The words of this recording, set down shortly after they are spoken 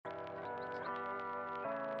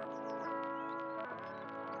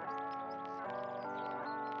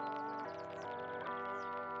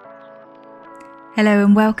Hello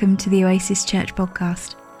and welcome to the Oasis Church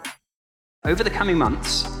podcast. Over the coming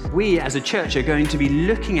months, we as a church are going to be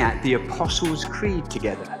looking at the Apostles' Creed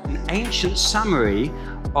together, an ancient summary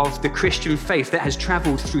of the Christian faith that has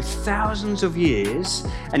travelled through thousands of years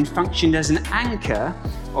and functioned as an anchor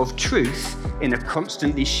of truth in a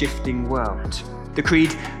constantly shifting world. The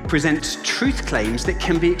Creed presents truth claims that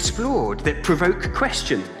can be explored, that provoke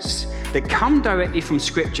questions, that come directly from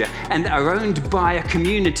Scripture and that are owned by a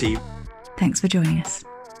community. Thanks for joining us.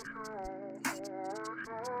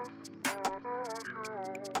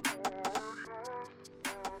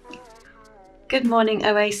 Good morning,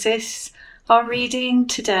 Oasis. Our reading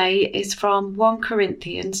today is from 1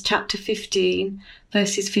 Corinthians chapter 15,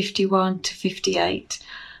 verses 51 to 58.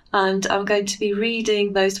 And I'm going to be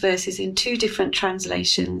reading those verses in two different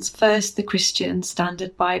translations. First, the Christian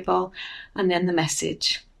Standard Bible, and then the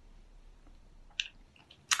Message.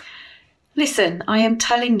 Listen, I am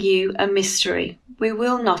telling you a mystery. We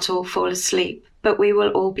will not all fall asleep, but we will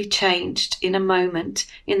all be changed in a moment,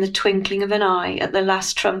 in the twinkling of an eye, at the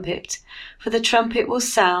last trumpet. For the trumpet will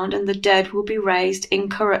sound, and the dead will be raised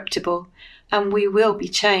incorruptible, and we will be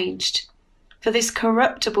changed. For this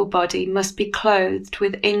corruptible body must be clothed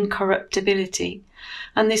with incorruptibility,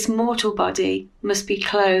 and this mortal body must be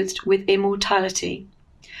clothed with immortality.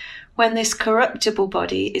 When this corruptible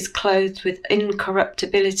body is clothed with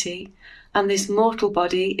incorruptibility, and this mortal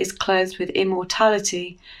body is clothed with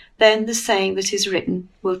immortality, then the saying that is written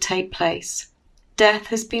will take place. Death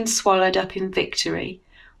has been swallowed up in victory.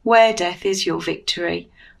 Where, death, is your victory?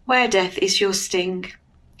 Where, death, is your sting?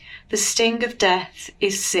 The sting of death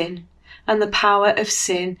is sin, and the power of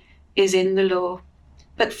sin is in the law.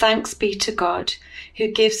 But thanks be to God, who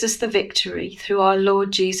gives us the victory through our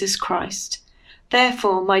Lord Jesus Christ.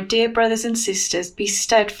 Therefore, my dear brothers and sisters, be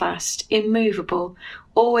steadfast, immovable,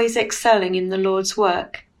 always excelling in the Lord's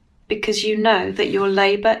work, because you know that your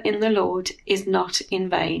labour in the Lord is not in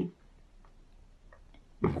vain.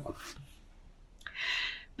 But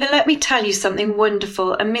let me tell you something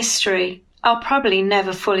wonderful, a mystery I'll probably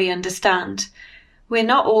never fully understand. We're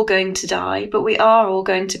not all going to die, but we are all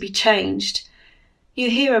going to be changed. You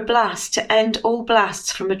hear a blast to end all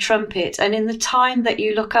blasts from a trumpet, and in the time that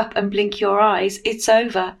you look up and blink your eyes, it's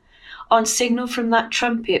over. On signal from that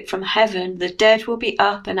trumpet from heaven, the dead will be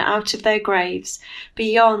up and out of their graves,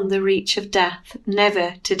 beyond the reach of death,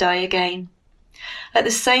 never to die again. At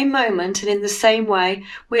the same moment and in the same way,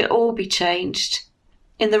 we'll all be changed.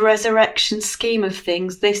 In the resurrection scheme of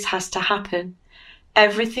things, this has to happen.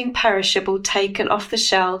 Everything perishable taken off the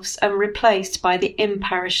shelves and replaced by the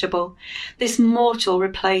imperishable, this mortal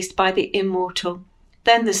replaced by the immortal.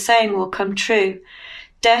 Then the saying will come true.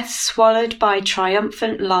 Death swallowed by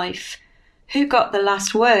triumphant life. Who got the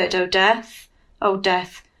last word, O death? O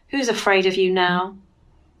death, who's afraid of you now?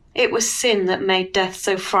 It was sin that made death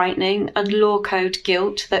so frightening, and law code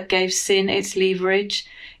guilt that gave sin its leverage,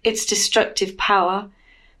 its destructive power.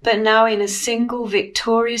 But now in a single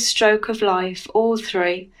victorious stroke of life, all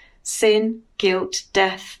three, sin, guilt,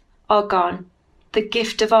 death, are gone. The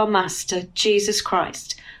gift of our Master, Jesus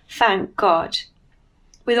Christ. Thank God.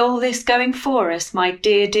 With all this going for us, my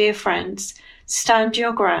dear, dear friends, stand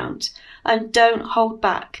your ground and don't hold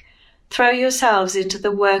back. Throw yourselves into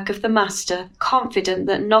the work of the Master, confident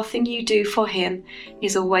that nothing you do for him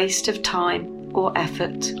is a waste of time or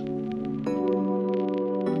effort.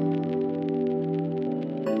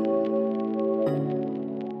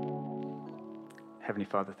 Heavenly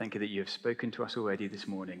Father, thank you that you have spoken to us already this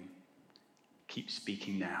morning. Keep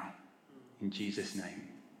speaking now. In Jesus' name,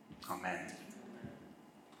 amen.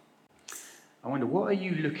 I wonder, what are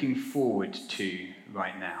you looking forward to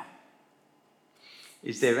right now?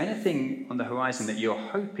 Is there anything on the horizon that you're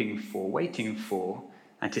hoping for, waiting for,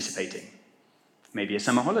 anticipating? Maybe a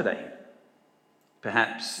summer holiday.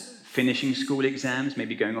 Perhaps finishing school exams,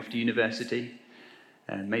 maybe going off to university.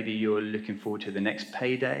 Maybe you're looking forward to the next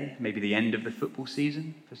payday, maybe the end of the football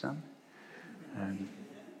season for some.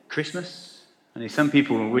 Christmas. I know some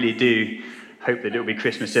people really do hope that it'll be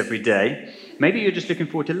Christmas every day. Maybe you're just looking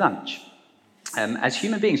forward to lunch. As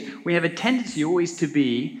human beings, we have a tendency always to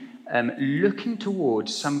be looking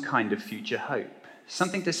towards some kind of future hope,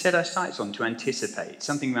 something to set our sights on, to anticipate,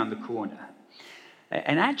 something around the corner.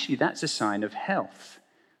 And actually, that's a sign of health.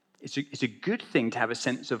 It's a good thing to have a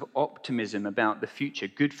sense of optimism about the future,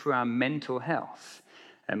 good for our mental health.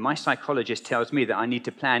 And my psychologist tells me that I need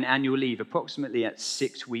to plan annual leave approximately at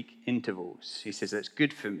 6-week intervals. He says that's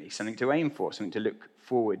good for me, something to aim for, something to look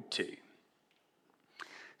forward to.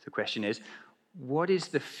 So the question is, what is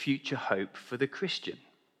the future hope for the Christian?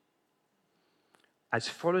 As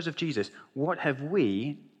followers of Jesus, what have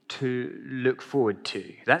we to look forward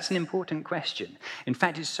to? That's an important question. In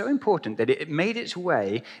fact, it's so important that it made its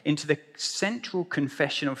way into the central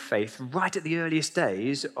confession of faith right at the earliest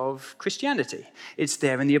days of Christianity. It's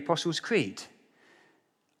there in the Apostles' Creed.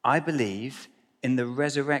 I believe in the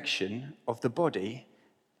resurrection of the body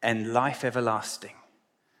and life everlasting.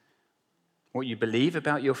 What you believe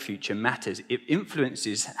about your future matters. It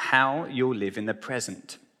influences how you'll live in the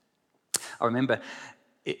present. I remember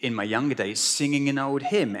in my younger days singing an old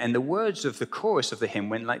hymn, and the words of the chorus of the hymn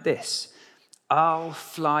went like this: I'll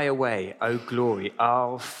fly away, oh glory,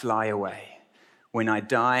 I'll fly away. When I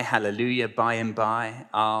die, hallelujah, by and by,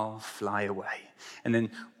 I'll fly away. And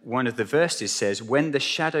then one of the verses says, when the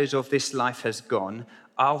shadows of this life has gone,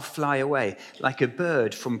 I'll fly away. Like a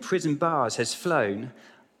bird from prison bars has flown,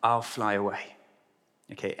 I'll fly away.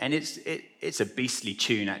 Okay, and it's a beastly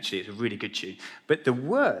tune, actually. It's a really good tune. But the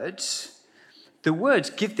words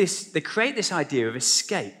give they create this idea of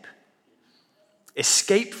escape.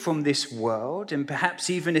 Escape from this world, and perhaps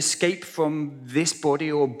even escape from this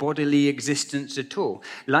body or bodily existence at all.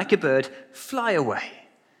 Like a bird, fly away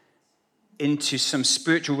into some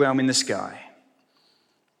spiritual realm in the sky,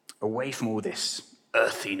 away from all this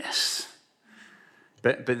earthiness.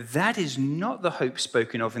 But that is not the hope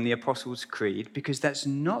spoken of in the Apostles' Creed, because that's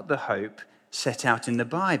not the hope set out in the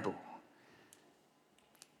Bible.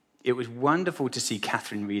 It was wonderful to see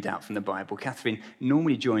Catherine read out from the Bible. Catherine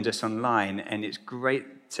normally joins us online, and it's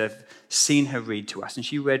great to have seen her read to us. And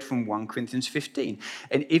she read from 1 Corinthians 15.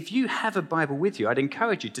 And if you have a Bible with you, I'd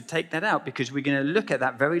encourage you to take that out, because we're going to look at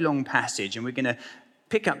that very long passage, and we're going to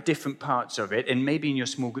pick up different parts of it. And maybe in your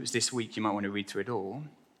small groups this week, you might want to read through it all.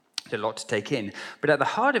 There's a lot to take in. But at the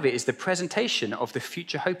heart of it is the presentation of the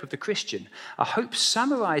future hope of the Christian, a hope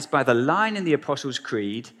summarized by the line in the Apostles'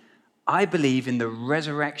 Creed, I believe in the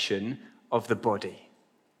resurrection of the body.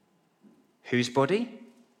 Whose body?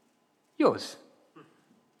 Yours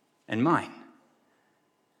and mine.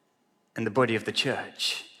 And the body of the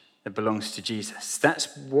church that belongs to Jesus.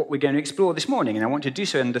 That's what we're going to explore this morning, and I want to do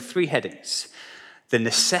so under 3 headings: the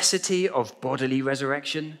necessity of bodily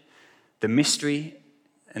resurrection, the mystery,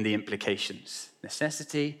 and the implications.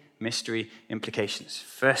 Necessity, mystery, implications.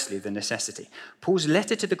 Firstly, the necessity. Paul's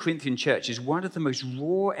letter to the Corinthian church is one of the most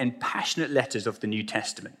raw and passionate letters of the New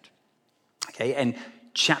Testament. Okay, and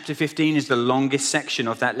chapter 15 is the longest section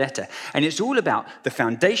of that letter. And it's all about the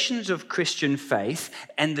foundations of Christian faith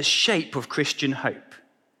and the shape of Christian hope.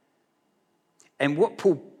 And what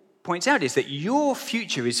Paul points out is that your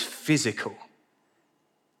future is physical.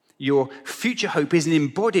 Your future hope is an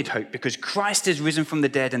embodied hope because Christ has risen from the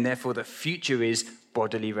dead, and therefore the future is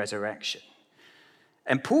bodily resurrection.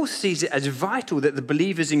 And Paul sees it as vital that the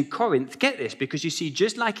believers in Corinth get this, because you see,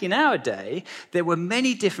 just like in our day, there were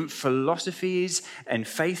many different philosophies and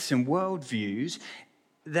faiths and worldviews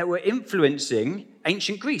that were influencing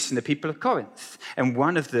ancient Greece and the people of Corinth. And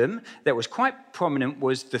one of them that was quite prominent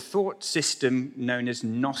was the thought system known as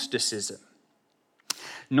Gnosticism.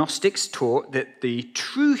 Gnostics taught that the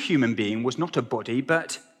true human being was not a body,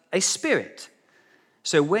 but a spirit.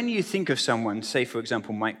 So when you think of someone, say, for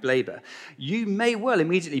example, Mike Blaber, you may well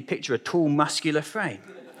immediately picture a tall, muscular frame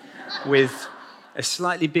with a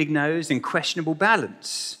slightly big nose and questionable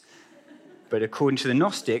balance. But according to the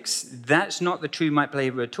Gnostics, that's not the true Mike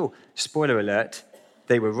Blaber at all. Spoiler alert,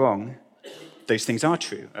 they were wrong. Those things are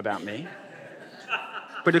true about me.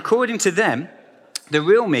 But according to them, the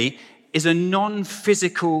real me is a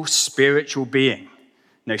non-physical spiritual being.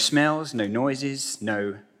 No smells, no noises,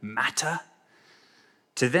 no matter.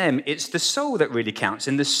 To them, it's the soul that really counts,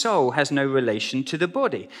 and the soul has no relation to the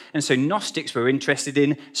body. And so Gnostics were interested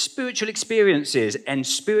in spiritual experiences and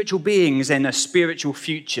spiritual beings and a spiritual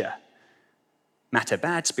future. Matter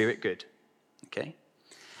bad, spirit good. Okay?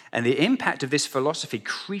 And the impact of this philosophy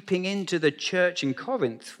creeping into the church in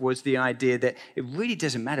Corinth was the idea that it really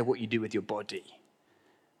doesn't matter what you do with your body.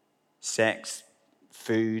 Sex,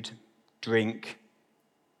 food, drink,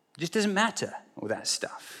 it just doesn't matter, all that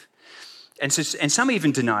stuff. And some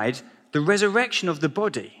even denied the resurrection of the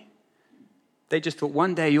body. They just thought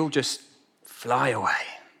one day you'll just fly away.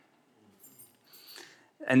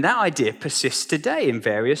 And that idea persists today in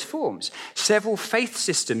various forms. Several faith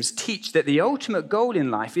systems teach that the ultimate goal in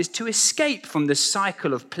life is to escape from the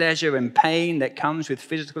cycle of pleasure and pain that comes with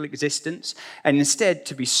physical existence, and instead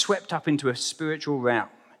to be swept up into a spiritual realm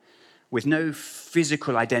with no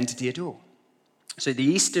physical identity at all. So the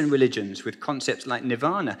Eastern religions, with concepts like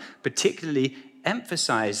nirvana, particularly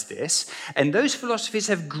emphasize this, and those philosophies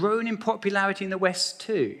have grown in popularity in the West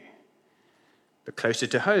too. But closer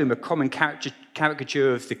to home, a common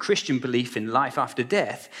caricature of the Christian belief in life after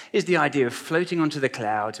death is the idea of floating onto the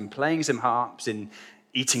clouds and playing some harps in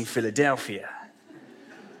eating Philadelphia.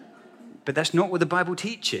 But that's not what the Bible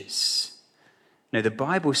teaches. No, the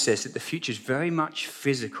Bible says that the future is very much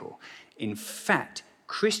physical. In fact,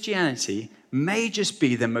 Christianity may just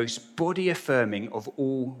be the most body-affirming of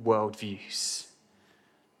all worldviews.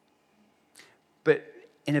 But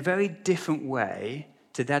in a very different way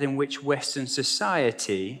to that in which Western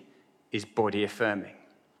society is body-affirming.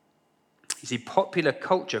 You see, popular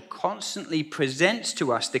culture constantly presents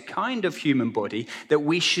to us the kind of human body that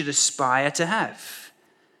we should aspire to have.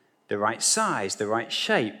 The right size, the right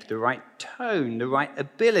shape, the right tone, the right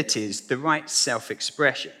abilities, the right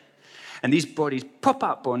self-expression. And these bodies pop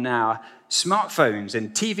up on our smartphones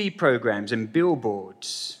and TV programs and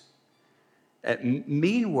billboards.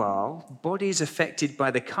 Meanwhile, bodies affected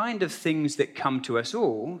by the kind of things that come to us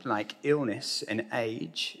all, like illness and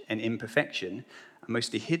age and imperfection, are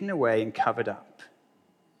mostly hidden away and covered up.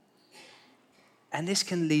 And this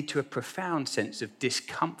can lead to a profound sense of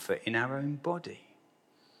discomfort in our own body.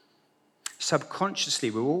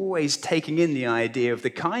 Subconsciously, we're always taking in the idea of the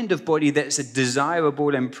kind of body that's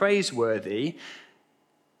desirable and praiseworthy,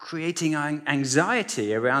 creating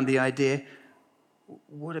anxiety around the idea,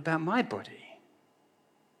 what about my body?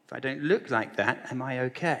 If I don't look like that, am I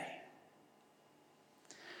okay?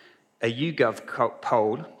 A YouGov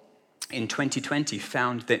poll in 2020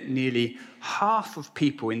 found that nearly half of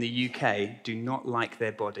people in the UK do not like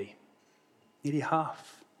their body. Nearly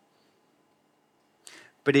half.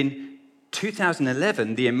 But in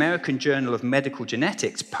 2011, the American Journal of Medical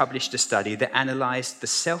Genetics published a study that analyzed the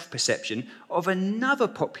self-perception of another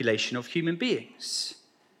population of human beings.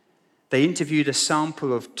 They interviewed a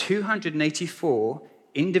sample of 284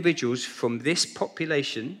 individuals from this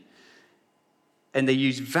population, and they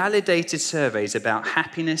used validated surveys about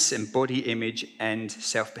happiness and body image and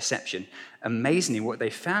self-perception. Amazingly, what they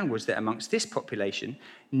found was that amongst this population,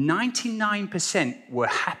 99% were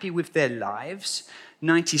happy with their lives,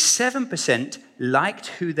 97% liked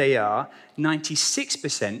who they are,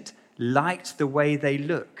 96% liked the way they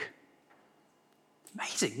look.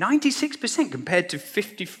 Amazing, 96% compared to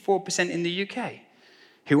 54% in the UK.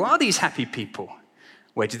 Who are these happy people?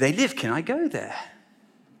 Where do they live? Can I go there?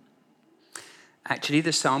 Actually,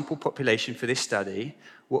 the sample population for this study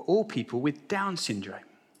were all people with Down syndrome.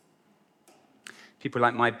 People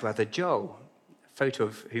like my brother Joel, a photo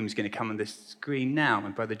of whom is going to come on the screen now, my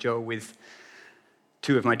brother Joel with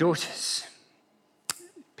two of my daughters.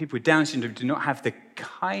 People with Down syndrome do not have the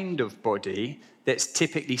kind of body that's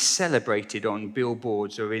typically celebrated on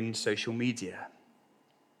billboards or in social media.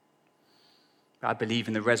 I believe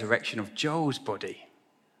in the resurrection of Joel's body,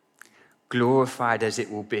 glorified as it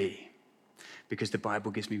will be, because the Bible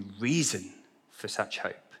gives me reason for such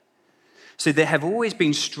hope. So there have always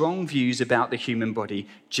been strong views about the human body,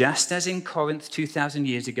 just as in Corinth 2,000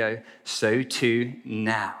 years ago, so too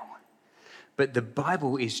now. But the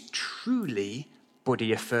Bible is truly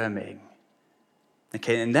body-affirming.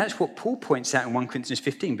 Okay, and that's what Paul points out in 1 Corinthians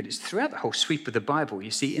 15, but it's throughout the whole sweep of the Bible.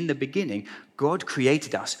 You see, in the beginning, God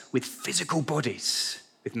created us with physical bodies,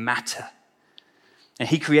 with matter. And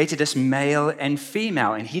he created us male and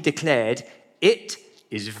female, and he declared, it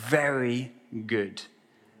is very good.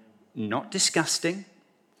 Not disgusting,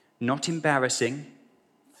 not embarrassing,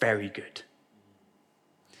 very good.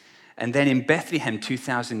 And then in Bethlehem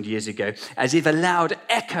 2,000 years ago, as if a loud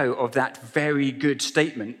echo of that very good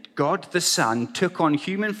statement, God the Son took on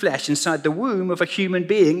human flesh inside the womb of a human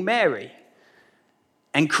being, Mary.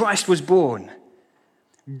 And Christ was born,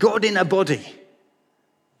 God in a body.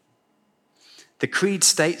 The creed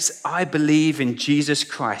states, I believe in Jesus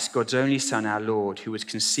Christ, God's only Son, our Lord, who was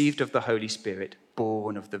conceived of the Holy Spirit,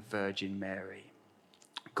 born of the Virgin Mary.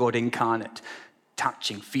 God incarnate,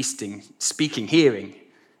 touching, feasting, speaking, hearing,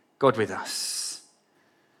 God with us.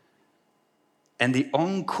 And the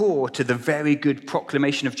encore to the very good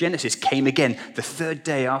proclamation of Genesis came again the third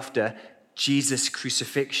day after Jesus'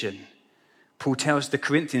 crucifixion. Paul tells the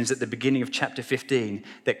Corinthians at the beginning of chapter 15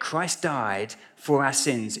 that Christ died for our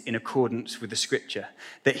sins in accordance with the scripture,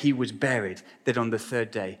 that he was buried, that on the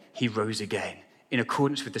third day he rose again in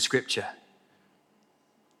accordance with the scripture.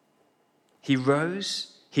 He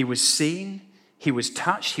rose, he was seen, he was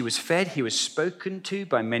touched, he was fed, he was spoken to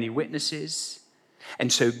by many witnesses.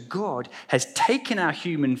 And so God has taken our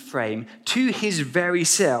human frame to his very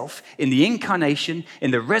self in the incarnation, in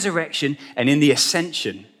the resurrection, and in the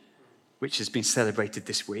ascension, which has been celebrated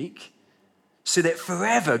this week, so that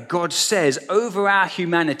forever God says over our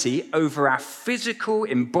humanity, over our physical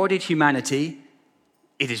embodied humanity,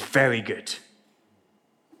 it is very good.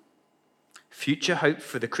 Future hope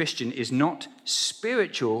for the Christian is not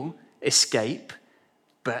spiritual escape,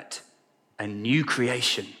 but a new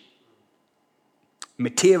creation.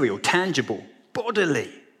 material, tangible,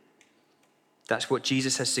 bodily. That's what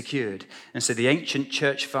Jesus has secured. And so the ancient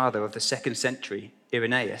church father of the 2nd century,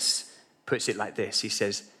 Irenaeus, puts it like this. He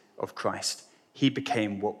says of Christ, he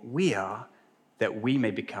became what we are, that we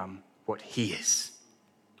may become what he is.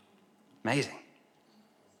 Amazing.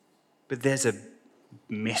 But there's a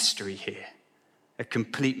mystery here, a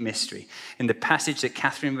complete mystery. In the passage that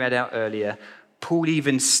Catherine read out earlier, Paul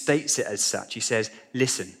even states it as such. He says,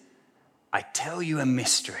 listen, I tell you a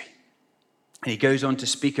mystery. And he goes on to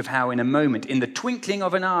speak of how in a moment, in the twinkling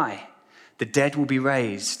of an eye, the dead will be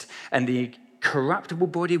raised and the corruptible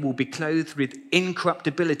body will be clothed with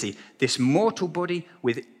incorruptibility, this mortal body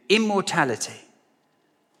with immortality.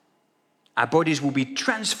 Our bodies will be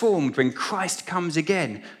transformed when Christ comes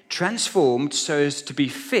again, transformed so as to be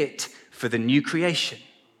fit for the new creation,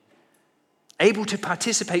 able to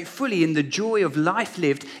participate fully in the joy of life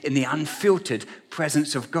lived in the unfiltered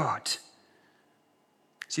presence of God.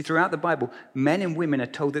 See, throughout the Bible, men and women are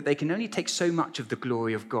told that they can only take so much of the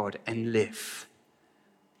glory of God and live.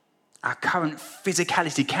 Our current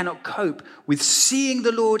physicality cannot cope with seeing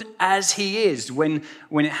the Lord as he is. When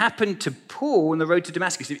it happened to Paul on the road to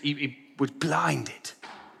Damascus, he was blinded.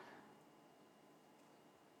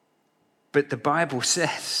 But the Bible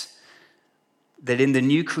says that in the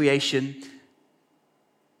new creation,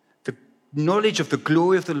 the knowledge of the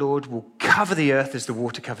glory of the Lord will cover the earth as the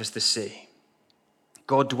water covers the sea.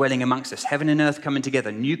 God dwelling amongst us, heaven and earth coming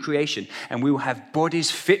together, new creation, and we will have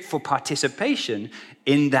bodies fit for participation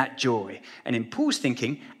in that joy. And in Paul's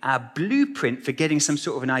thinking, our blueprint for getting some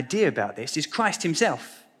sort of an idea about this is Christ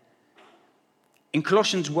himself. In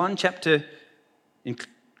Colossians chapter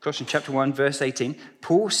 1, verse 18,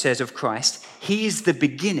 Paul says of Christ, he is the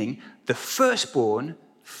beginning, the firstborn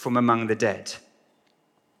from among the dead.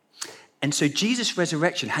 And so Jesus'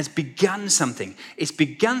 resurrection has begun something. It's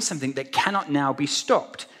begun something that cannot now be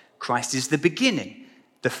stopped. Christ is the beginning,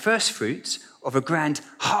 the first fruits of a grand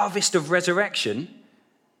harvest of resurrection,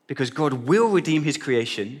 because God will redeem his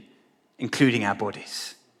creation, including our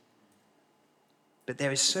bodies. But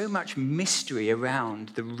there is so much mystery around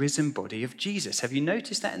the risen body of Jesus. Have you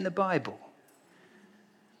noticed that in the Bible?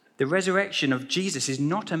 The resurrection of Jesus is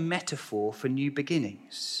not a metaphor for new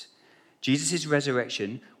beginnings. Jesus'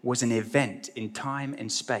 resurrection was an event in time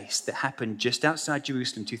and space that happened just outside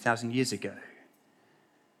Jerusalem 2,000 years ago.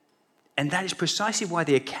 And that is precisely why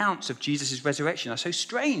the accounts of Jesus' resurrection are so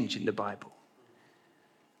strange in the Bible.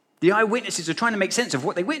 The eyewitnesses are trying to make sense of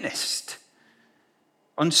what they witnessed.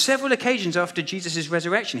 On several occasions after Jesus'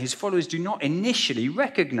 resurrection, his followers do not initially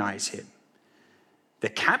recognize him.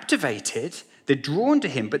 They're captivated, they're drawn to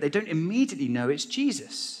him, but they don't immediately know it's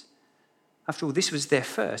Jesus. After all, this was their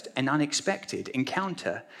first and unexpected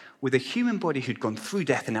encounter with a human body who'd gone through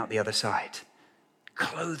death and out the other side,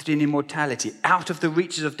 clothed in immortality, out of the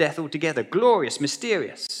reaches of death altogether, glorious,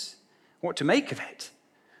 mysterious. What to make of it?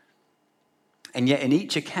 And yet in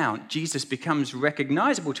each account, Jesus becomes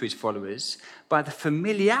recognizable to his followers by the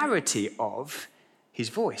familiarity of his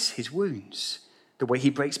voice, his wounds, the way he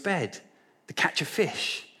breaks bread, the catch of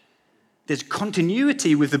fish. There's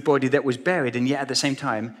continuity with the body that was buried, and yet at the same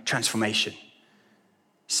time, transformation.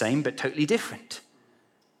 Same but totally different.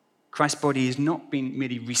 Christ's body has not been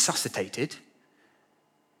merely resuscitated,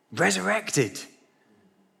 resurrected.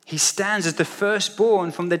 He stands as the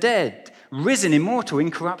firstborn from the dead, risen, immortal,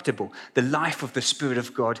 incorruptible, the life of the Spirit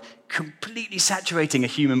of God, completely saturating a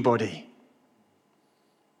human body.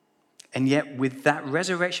 And yet with that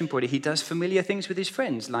resurrection body, he does familiar things with his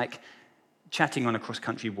friends, like chatting on a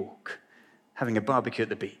cross-country walk, having a barbecue at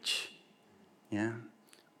the beach,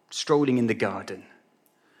 strolling in the garden.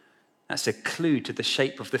 That's a clue to the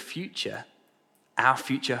shape of the future, our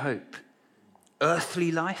future hope.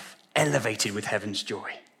 Earthly life elevated with heaven's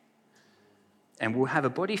joy. And we'll have a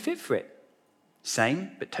body fit for it.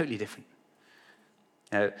 Same, but totally different.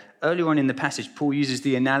 Now, earlier on in the passage, Paul uses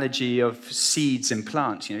the analogy of seeds and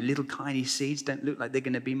plants. Little tiny seeds don't look like they're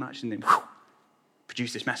going to be much, and then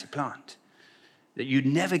produce this massive plant. That you'd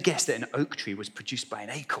never guess that an oak tree was produced by an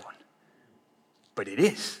acorn. But it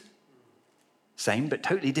is. Same, but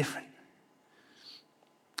totally different.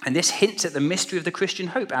 And this hints at the mystery of the Christian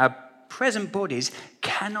hope. Our present bodies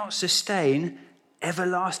cannot sustain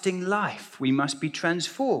everlasting life. We must be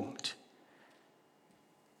transformed.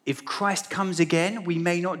 If Christ comes again, we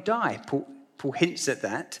may not die. Paul hints at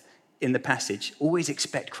that in the passage. Always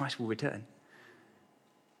expect Christ will return.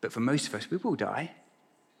 But for most of us, we will die.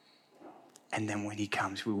 And then when he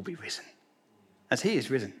comes, we will be risen, as he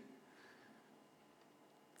is risen.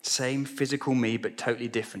 Same physical me, but totally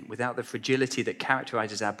different, without the fragility that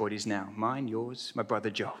characterizes our bodies now. Mine, yours, my brother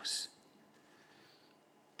Joel's.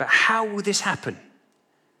 But how will this happen?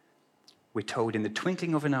 we're told in the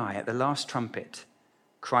twinkling of an eye, at the last trumpet,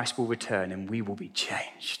 Christ will return and we will be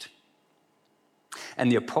changed.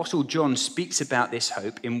 And the Apostle John speaks about this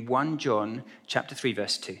hope in 1 John chapter 3,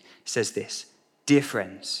 verse 2. He says this, "Dear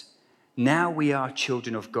friends, now we are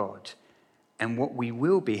children of God, and what we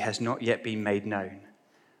will be has not yet been made known.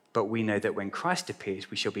 But we know that when Christ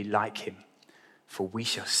appears, we shall be like him, for we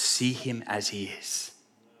shall see him as he is."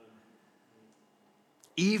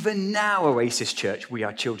 Even now, Oasis Church, we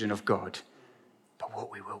are children of God, but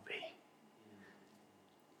what we will be.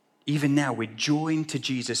 Even now, we're joined to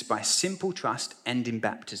Jesus by simple trust and in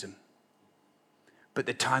baptism. But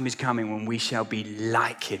the time is coming when we shall be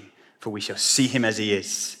like him, for we shall see him as he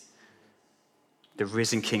is. The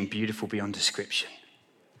risen King, beautiful beyond description.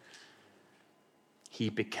 He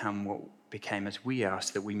became as we are,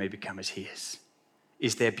 so that we may become as he is.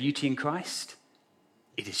 Is there beauty in Christ?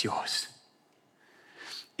 It is yours.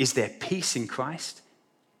 Is there peace in Christ?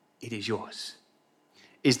 It is yours.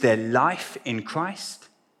 Is there life in Christ?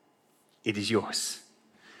 It is yours.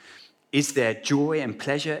 Is there joy and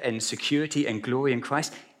pleasure and security and glory in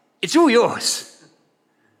Christ? It's all yours.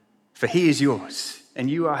 For he is yours and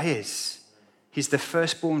you are his. He's the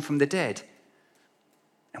firstborn from the dead,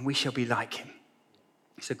 and we shall be like him.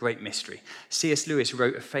 It's a great mystery. C.S. Lewis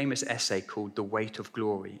wrote a famous essay called The Weight of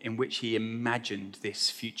Glory, in which he imagined this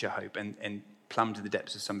future hope and plumbed the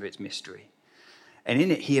depths of some of its mystery. And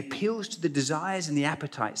in it, he appeals to the desires and the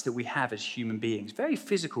appetites that we have as human beings, very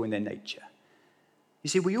physical in their nature. You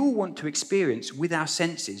see, we all want to experience with our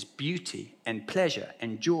senses beauty and pleasure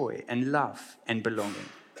and joy and love and belonging.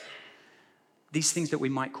 These things that we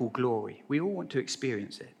might call glory, we all want to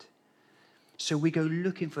experience it. So we go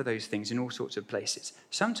looking for those things in all sorts of places.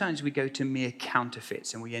 Sometimes we go to mere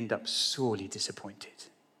counterfeits and we end up sorely disappointed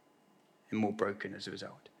and more broken as a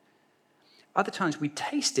result. Other times we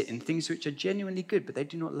taste it in things which are genuinely good, but they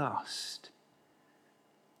do not last.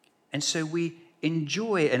 And so we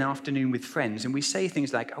enjoy an afternoon with friends and we say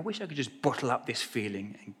things like, "I wish I could just bottle up this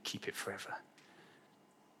feeling and keep it forever."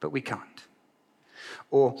 But we can't.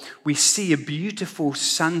 Or we see a beautiful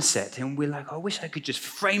sunset and we're like, "I wish I could just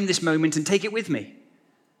frame this moment and take it with me."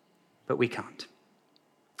 But we can't.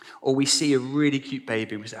 Or we see a really cute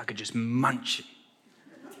baby and we say, "I could just munch it."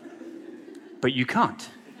 But you can't.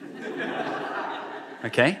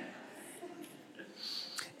 Okay?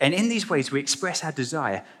 And in these ways, we express our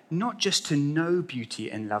desire not just to know beauty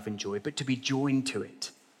and love and joy, but to be joined to it.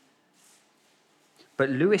 But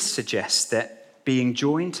Lewis suggests that being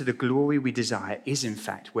joined to the glory we desire is, in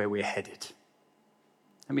fact, where we're headed.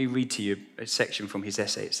 Let me read to you a section from his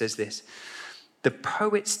essay. It says this: "The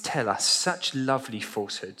poets tell us such lovely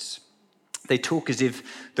falsehoods. They talk as if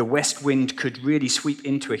the west wind could really sweep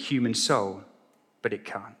into a human soul, but it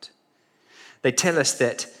can't. They tell us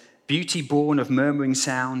that beauty born of murmuring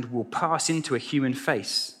sound will pass into a human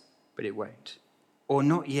face, but it won't. Or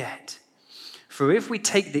not yet. For if we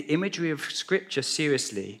take the imagery of Scripture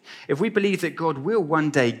seriously, if we believe that God will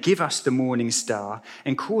one day give us the morning star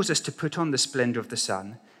and cause us to put on the splendor of the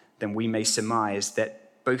sun, then we may surmise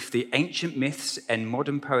that both the ancient myths and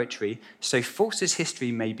modern poetry, so false as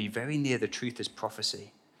history, may be very near the truth as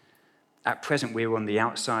prophecy. At present, we're on the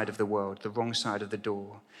outside of the world, the wrong side of the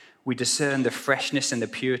door. We discern the freshness and the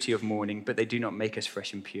purity of morning, but they do not make us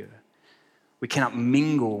fresh and pure. We cannot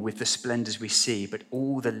mingle with the splendors we see, but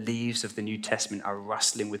all the leaves of the New Testament are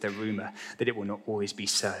rustling with a rumor that it will not always be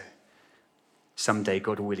so. Someday,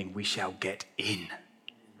 God willing, we shall get in.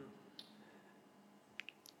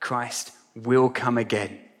 Christ will come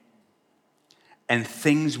again, and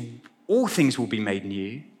all things will be made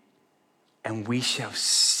new, and we shall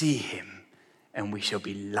see him, and we shall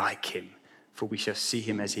be like him, for we shall see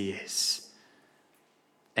him as he is.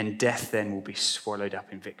 And death then will be swallowed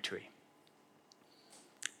up in victory.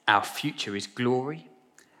 Our future is glory.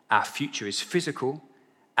 Our future is physical.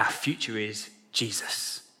 Our future is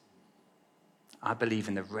Jesus. I believe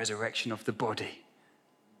in the resurrection of the body.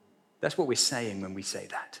 That's what we're saying when we say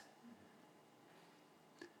that.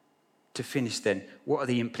 To finish then, what are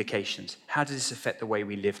the implications? How does this affect the way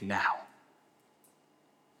we live now?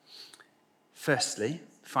 Firstly,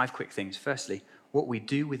 5 quick things. Firstly, what we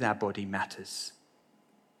do with our body matters.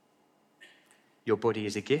 Your body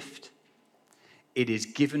is a gift. It is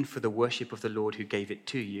given for the worship of the Lord who gave it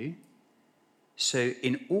to you. So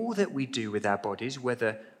in all that we do with our bodies,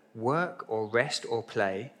 whether work or rest or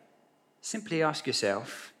play, simply ask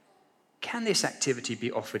yourself, can this activity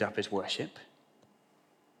be offered up as worship?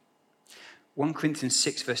 1 Corinthians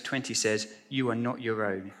 6 verse 20 says, "You are not your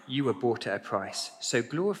own. You were bought at a price. So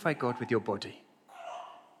glorify God with your body."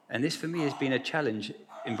 And this for me has been a challenge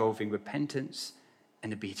involving repentance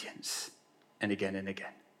and obedience, and again and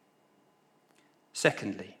again.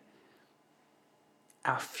 Secondly,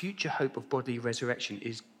 our future hope of bodily resurrection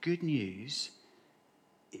is good news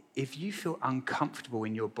if you feel uncomfortable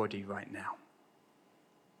in your body right now.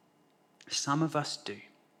 Some of us do.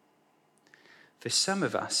 For some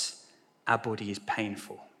of us, our body is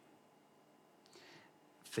painful.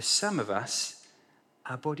 For some of us,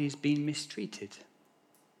 our body has been mistreated.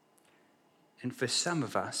 And for some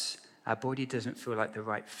of us, our body doesn't feel like the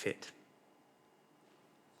right fit.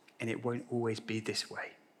 And it won't always be this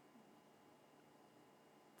way.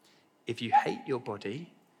 If you hate your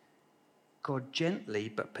body, God gently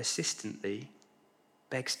but persistently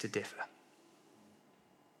begs to differ.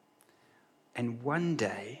 And one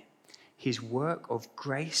day, his work of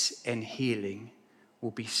grace and healing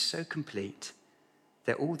will be so complete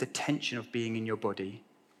that all the tension of being in your body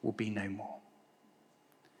will be no more.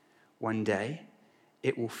 One day,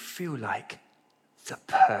 it will feel like the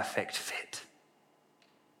perfect fit.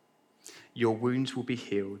 Your wounds will be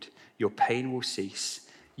healed, your pain will cease,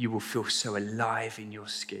 you will feel so alive in your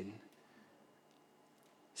skin.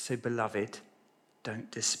 So, beloved, don't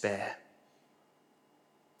despair.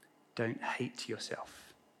 Don't hate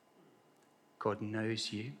yourself. God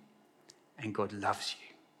knows you and God loves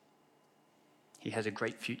you. He has a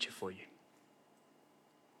great future for you.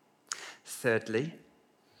 Thirdly,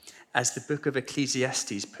 as the book of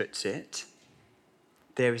Ecclesiastes puts it,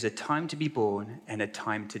 there is a time to be born and a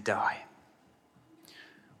time to die.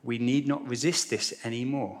 We need not resist this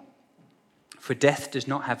anymore, for death does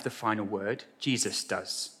not have the final word, Jesus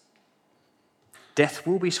does. Death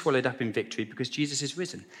will be swallowed up in victory because Jesus is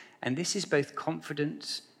risen. And this is both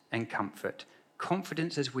confidence and comfort.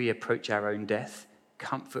 Confidence as we approach our own death,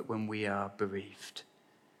 comfort when we are bereaved.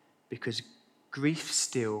 Because grief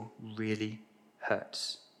still really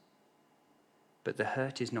hurts. But the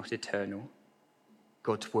hurt is not eternal.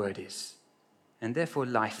 God's word is. And therefore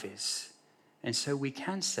life is. And so we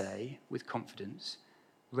can say with confidence,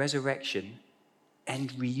 resurrection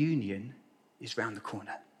and reunion is round the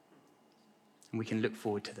corner. And we can look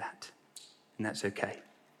forward to that. And that's okay.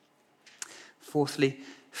 Fourthly,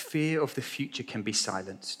 fear of the future can be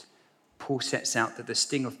silenced. Paul sets out that the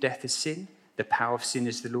sting of death is sin, the power of sin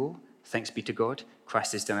is the law. Thanks be to God,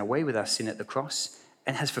 Christ has done away with our sin at the cross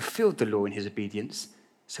and has fulfilled the law in his obedience,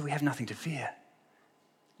 so we have nothing to fear.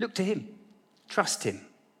 Look to him, trust him,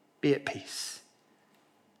 be at peace.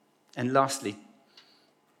 And lastly,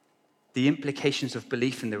 the implications of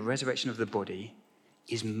belief in the resurrection of the body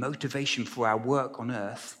is motivation for our work on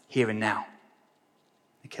earth here and now.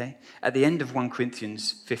 Okay? At the end of 1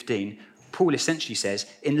 Corinthians 15, Paul essentially says,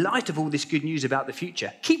 in light of all this good news about the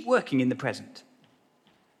future, keep working in the present.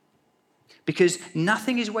 Because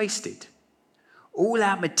nothing is wasted. All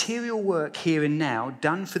our material work here and now,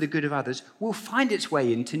 done for the good of others, will find its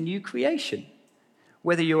way into new creation.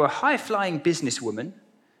 Whether you're a high-flying businesswoman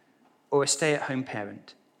or a stay-at-home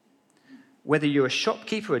parent. Whether you're a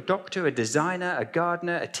shopkeeper, a doctor, a designer, a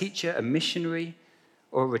gardener, a teacher, a missionary,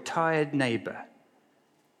 or a retired neighbor.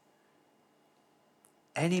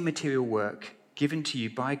 Any material work given to you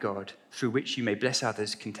by God through which you may bless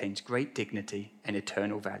others contains great dignity and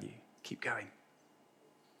eternal value. Keep going.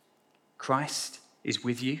 Christ is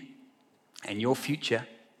with you, and your future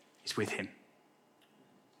is with him.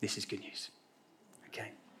 This is good news.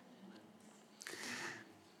 Okay.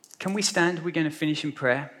 Can we stand? We're going to finish in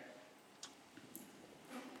prayer.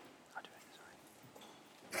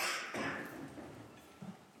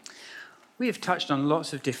 We have touched on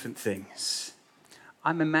lots of different things.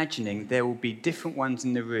 I'm imagining there will be different ones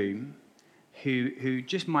in the room who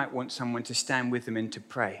just might want someone to stand with them and to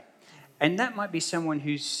pray. And that might be someone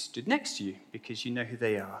who's stood next to you because you know who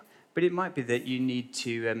they are. But it might be that you need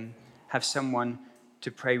to have someone to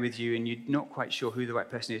pray with you and you're not quite sure who the right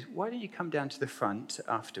person is. Why don't you come down to the front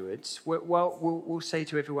afterwards? Well, we'll say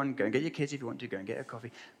to everyone, go and get your kids if you want to, go and get a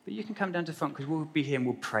coffee. But you can come down to the front because we'll be here and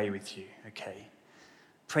we'll pray with you, okay?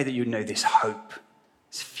 Pray that you know this hope,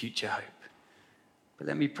 this future hope. But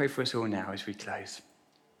let me pray for us all now as we close.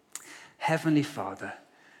 Heavenly Father,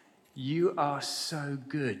 you are so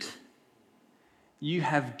good. You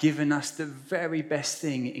have given us the very best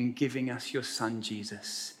thing in giving us your Son,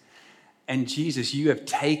 Jesus. And Jesus, you have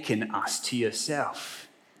taken us to yourself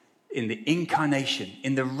in the incarnation,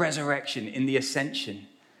 in the resurrection, in the ascension.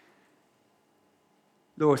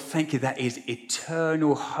 Lord, thank you. That is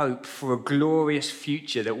eternal hope for a glorious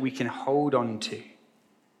future that we can hold on to.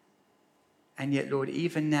 And yet, Lord,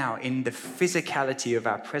 even now, in the physicality of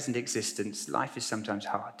our present existence, life is sometimes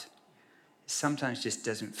hard. It sometimes just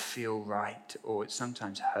doesn't feel right, or it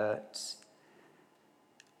sometimes hurts.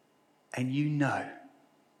 And you know,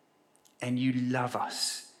 and you love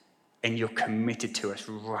us and you're committed to us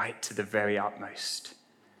right to the very utmost.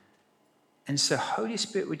 And so, Holy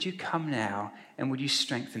Spirit, would you come now and would you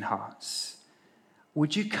strengthen hearts?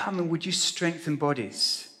 Would you come and would you strengthen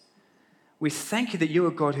bodies? We thank you that you're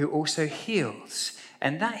a God who also heals.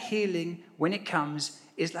 And that healing, when it comes,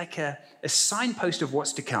 is like a signpost of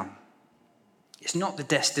what's to come. It's not the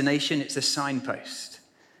destination, it's a signpost.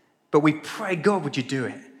 But we pray, God, would you do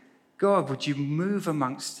it? God, would you move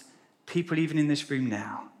amongst people even in this room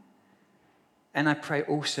now? And I pray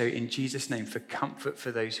also in Jesus' name for comfort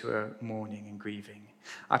for those who are mourning and grieving.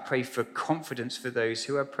 I pray for confidence for those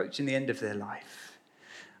who are approaching the end of their life.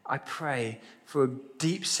 I pray for a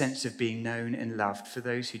deep sense of being known and loved for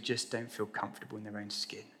those who just don't feel comfortable in their own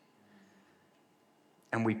skin.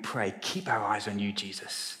 And we pray, keep our eyes on you,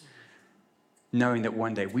 Jesus, knowing that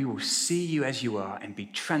one day we will see you as you are and be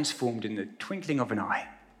transformed in the twinkling of an eye.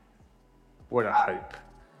 What a hope.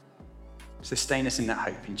 Sustain us in that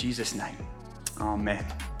hope. In Jesus' name, amen.